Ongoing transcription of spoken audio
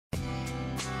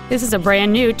This is a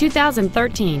brand new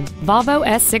 2013 Volvo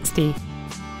S60.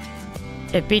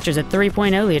 It features a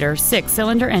 3.0-liter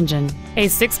six-cylinder engine, a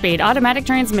six-speed automatic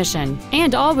transmission,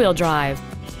 and all-wheel drive.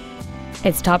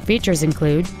 Its top features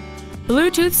include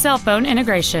Bluetooth cell phone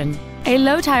integration, a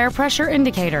low tire pressure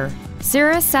indicator,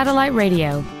 Sirius satellite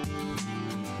radio,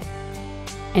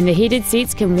 and the heated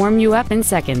seats can warm you up in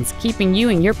seconds, keeping you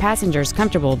and your passengers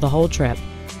comfortable the whole trip.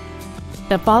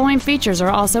 The following features are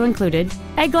also included: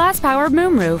 a glass-powered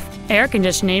moonroof, air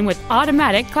conditioning with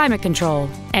automatic climate control,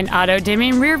 an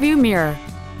auto-dimming rear-view mirror,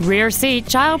 rear seat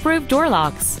child-proof door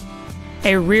locks,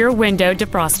 a rear window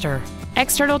defroster,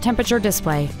 external temperature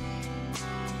display.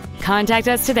 Contact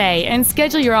us today and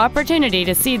schedule your opportunity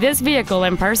to see this vehicle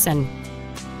in person.